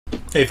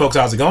Hey folks,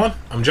 how's it going?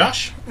 I'm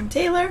Josh. I'm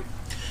Taylor.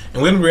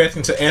 And we're going to be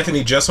reacting to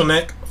Anthony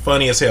Jeselnik,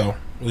 Funny as Hell.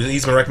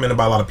 He's been recommended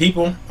by a lot of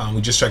people.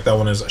 We just checked out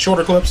one of his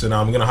shorter clips, and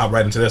we're going to hop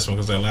right into this one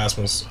because that last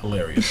one's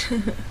hilarious.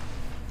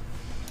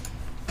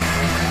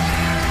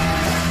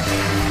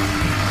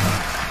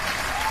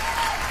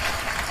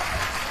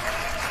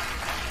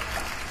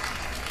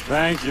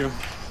 Thank you.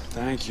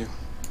 Thank you.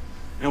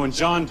 And when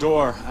John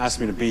Doerr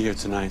asked me to be here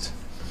tonight,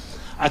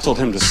 I told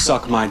him to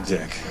suck my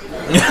dick.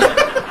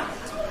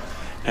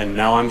 And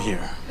now I'm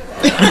here.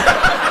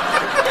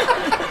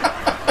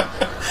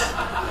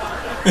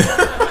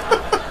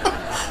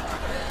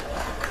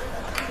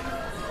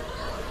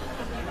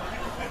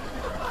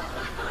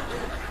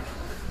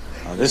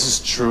 This is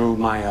true.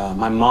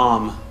 My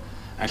mom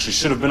actually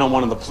should have been on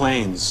one of the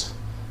planes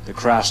that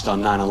crashed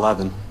on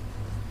 9/11.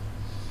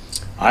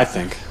 I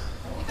think.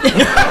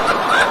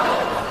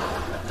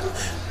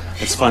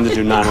 It's fun to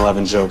do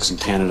 9/11 jokes in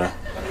Canada.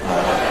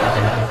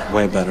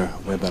 Way better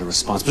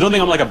response. But don't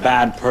think I'm like a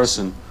bad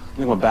person. I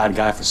think I'm a bad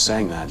guy for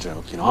saying that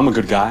joke. You know, I'm a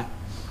good guy.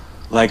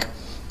 Like,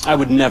 I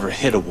would never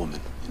hit a woman.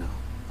 You know,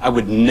 I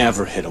would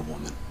never hit a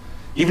woman,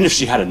 even if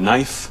she had a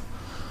knife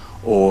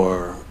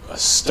or a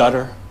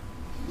stutter.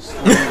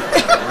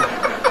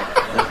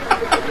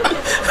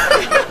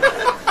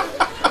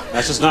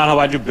 That's just not how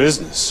I do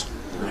business.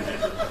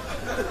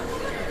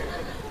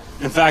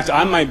 In fact,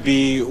 I might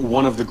be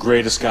one of the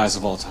greatest guys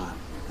of all time.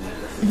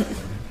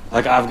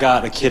 Like, I've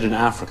got a kid in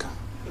Africa.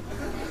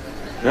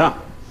 Yeah.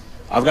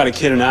 I've got a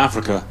kid in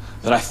Africa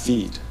that I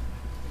feed,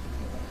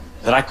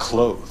 that I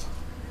clothe,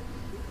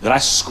 that I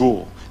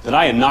school, that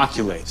I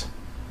inoculate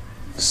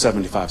for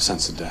 75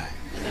 cents a day.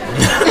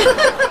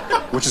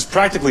 Which is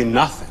practically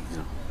nothing, you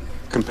know,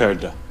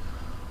 compared to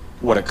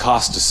what it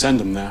costs to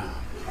send him there.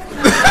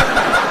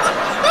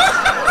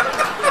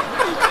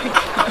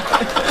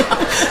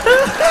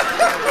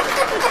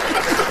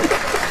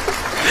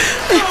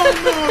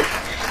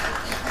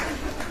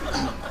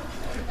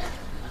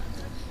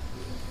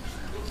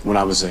 When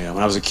I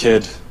was a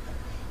kid,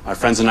 my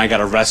friends and I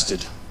got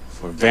arrested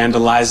for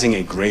vandalizing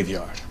a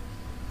graveyard.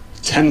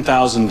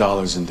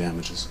 $10,000 in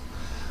damages.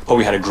 But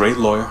we had a great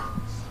lawyer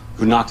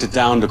who knocked it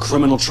down to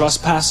criminal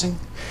trespassing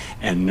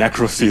and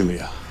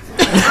necrophilia.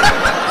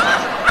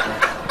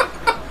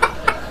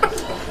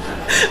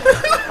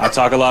 I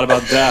talk a lot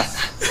about death.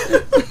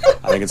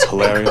 I think it's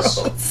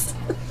hilarious.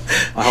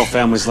 My whole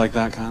family's like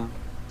that, kind of.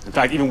 In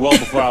fact, even well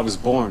before I was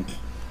born,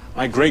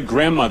 my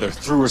great-grandmother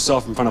threw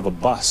herself in front of a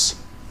bus.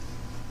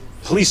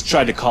 Police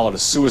tried to call it a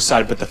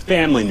suicide, but the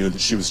family knew that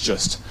she was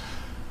just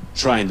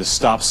trying to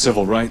stop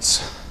civil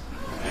rights.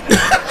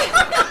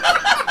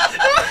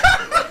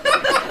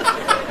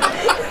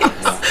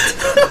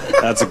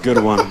 That's a good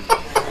one.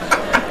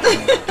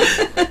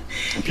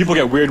 And people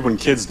get weird when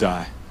kids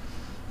die.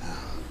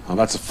 Well,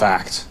 that's a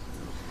fact.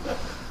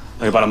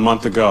 Like about a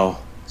month ago,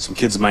 some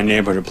kids in my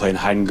neighborhood are playing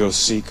hide and go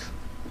seek,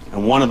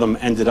 and one of them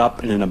ended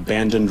up in an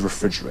abandoned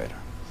refrigerator.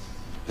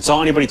 It's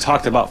all anybody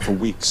talked about for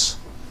weeks.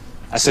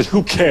 I said,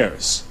 who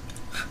cares?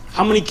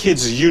 How many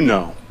kids do you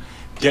know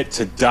get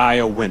to die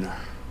a winner?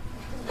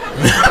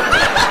 That's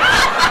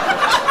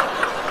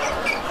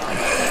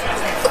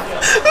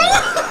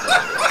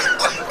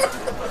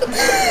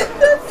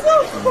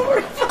so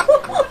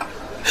horrible.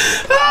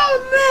 Oh,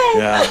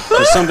 man. Yeah,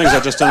 there's some things I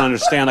just don't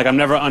understand. Like, I've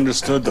never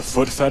understood the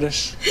foot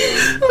fetish.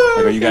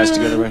 Like, are you guys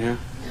together right here?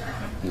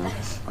 No.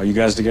 Are you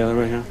guys together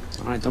right here?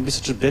 All right, don't be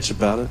such a bitch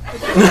about it.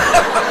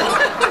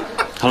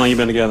 How long you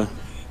been together?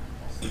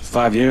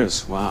 5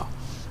 years. Wow.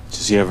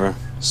 Does he ever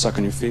suck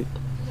on your feet?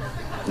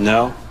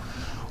 No?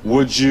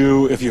 Would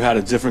you if you had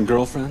a different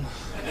girlfriend?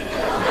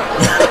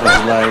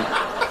 Like,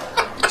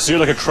 so you're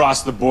like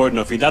across the board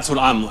no feet. That's what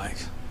I'm like.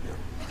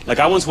 Like,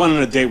 I once went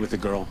on a date with a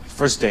girl.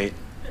 First date.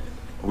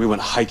 We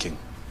went hiking.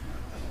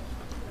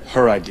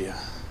 Her idea.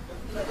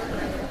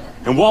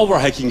 And while we're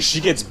hiking,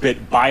 she gets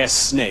bit by a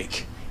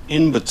snake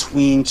in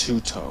between two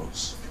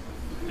toes.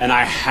 And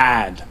I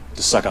had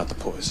to suck out the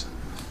poison.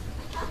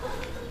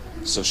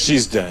 So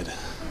she's dead.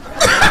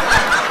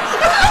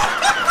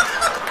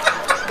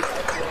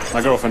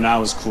 My girlfriend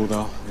now is cool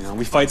though. You know,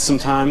 we fight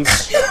sometimes.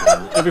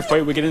 Every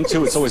fight we get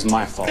into, it's always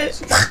my fault.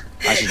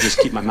 I should just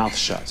keep my mouth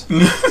shut.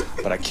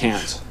 But I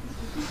can't.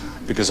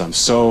 Because I'm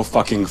so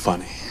fucking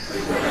funny.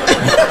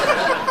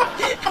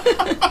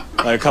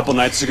 Like a couple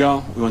nights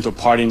ago, we went to a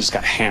party and just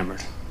got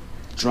hammered.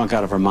 Drunk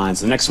out of our minds.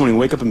 The next morning,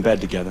 we wake up in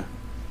bed together.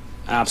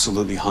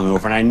 Absolutely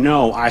hungover. And I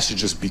know I should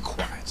just be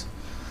quiet.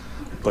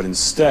 But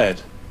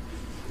instead,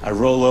 I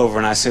roll over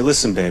and I say,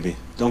 listen, baby,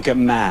 don't get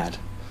mad,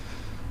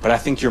 but I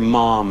think your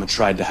mom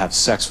tried to have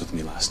sex with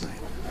me last night.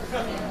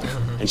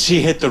 And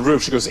she hit the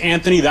roof. She goes,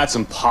 Anthony, that's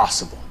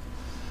impossible.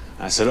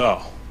 And I said,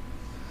 oh,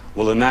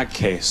 well, in that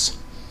case,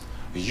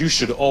 you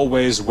should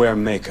always wear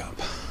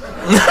makeup.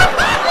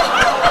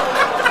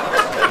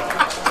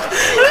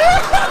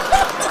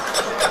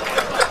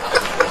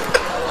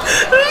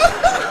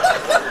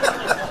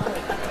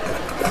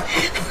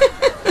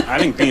 I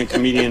think being a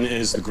comedian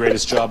is the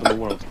greatest job in the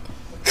world.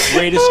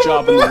 Greatest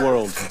job in the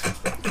world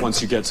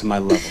once you get to my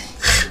level.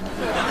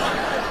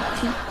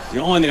 The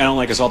only thing I don't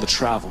like is all the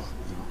travel.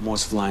 I'm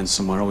always flying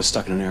somewhere, always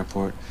stuck in an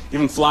airport.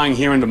 Even flying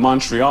here into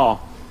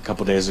Montreal a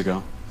couple days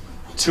ago.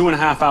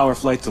 2.5 hour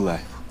flight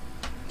delay.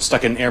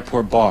 Stuck in an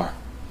airport bar,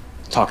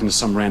 talking to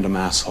some random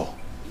asshole.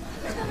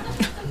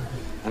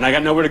 And I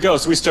got nowhere to go,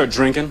 so we start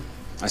drinking.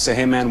 I say,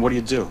 hey man, what do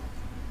you do?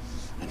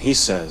 And he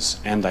says,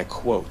 and I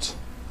quote,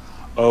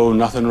 oh,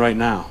 nothing right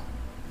now.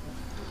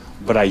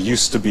 But I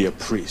used to be a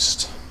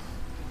priest.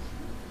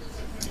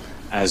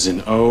 As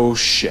in, oh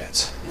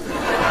shit.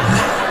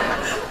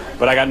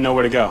 But I got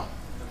nowhere to go.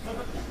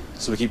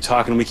 So we keep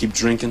talking, we keep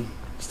drinking.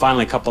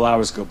 Finally, a couple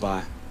hours go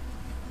by.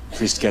 The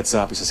priest gets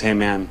up, he says, hey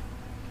man,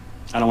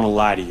 I don't want to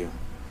lie to you.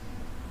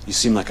 You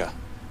seem like a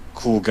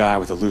cool guy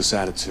with a loose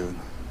attitude.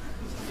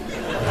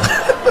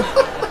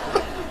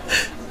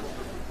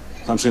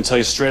 I'm just going to tell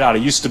you straight out, I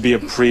used to be a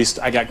priest.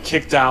 I got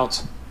kicked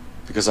out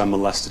because I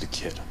molested a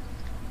kid.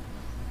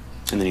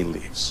 And then he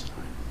leaves.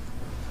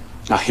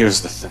 Now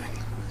here's the thing.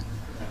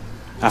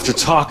 After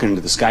talking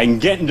to this guy and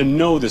getting to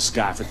know this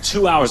guy for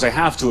 2 hours, I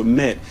have to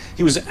admit,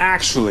 he was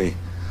actually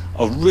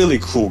a really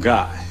cool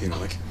guy. You know,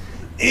 like,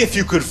 if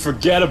you could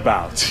forget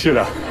about, you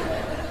know,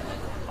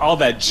 all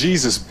that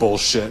Jesus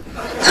bullshit.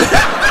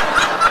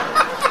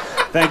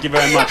 Thank you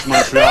very much,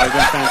 Montreal. You've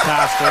been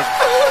fantastic.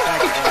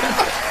 Thank you very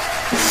much.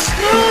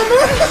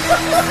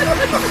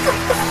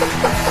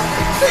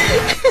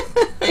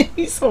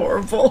 He's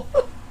horrible.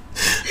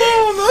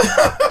 Oh,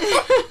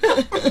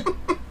 no.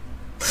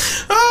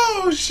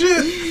 Oh,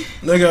 shit.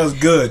 That guy was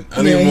good.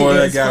 I need more of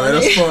that guy, man.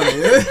 That's funny.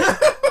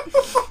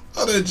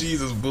 All that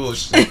Jesus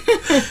bullshit.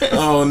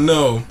 Oh,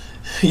 no.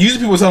 Usually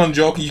people tell a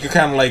joke, you can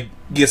kind of like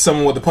get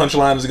someone what the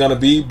punchline is going to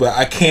be, but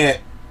I can't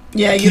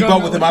keep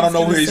up with him. I don't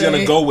know where he's going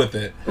to go with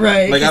it.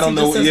 Right. Like, I don't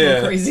know. Yeah.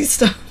 Crazy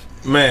stuff.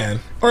 Man.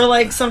 Or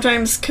like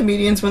sometimes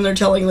comedians when they're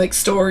telling like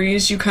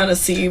stories, you kind of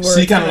see where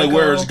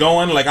where it's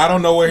going. Like I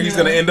don't know where he's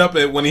gonna end up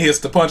at when he hits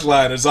the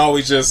punchline. It's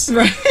always just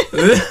right.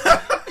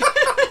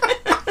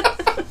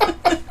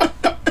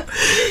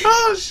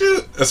 Oh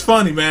shoot, that's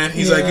funny, man.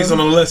 He's like he's on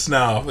the list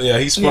now. Yeah,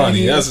 he's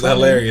funny. That's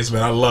hilarious,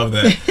 man. I love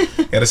that.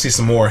 Got to see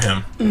some more of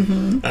him.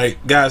 All right,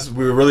 guys,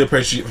 we really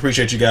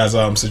appreciate you guys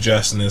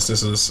suggesting this.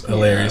 This is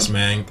hilarious,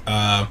 man.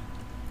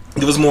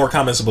 Give us more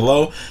comments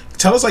below.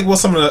 Tell us like what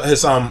some of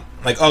his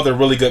like other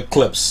really good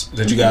clips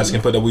that you guys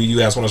can put that you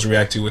guys want us to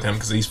react to with him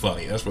because he's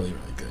funny. That's really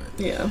good.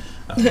 Yeah.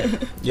 You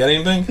got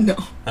anything? No.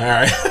 All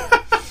right.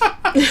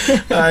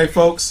 All right,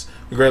 folks.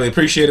 We greatly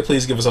appreciate it.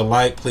 Please give us a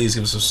like. Please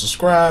give us a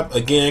subscribe.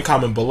 Again,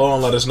 comment below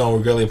and let us know.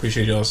 We really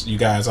appreciate you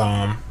guys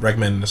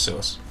recommending this to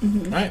us. All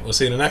right. We'll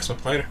see you in the next one.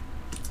 Later.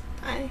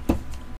 Bye.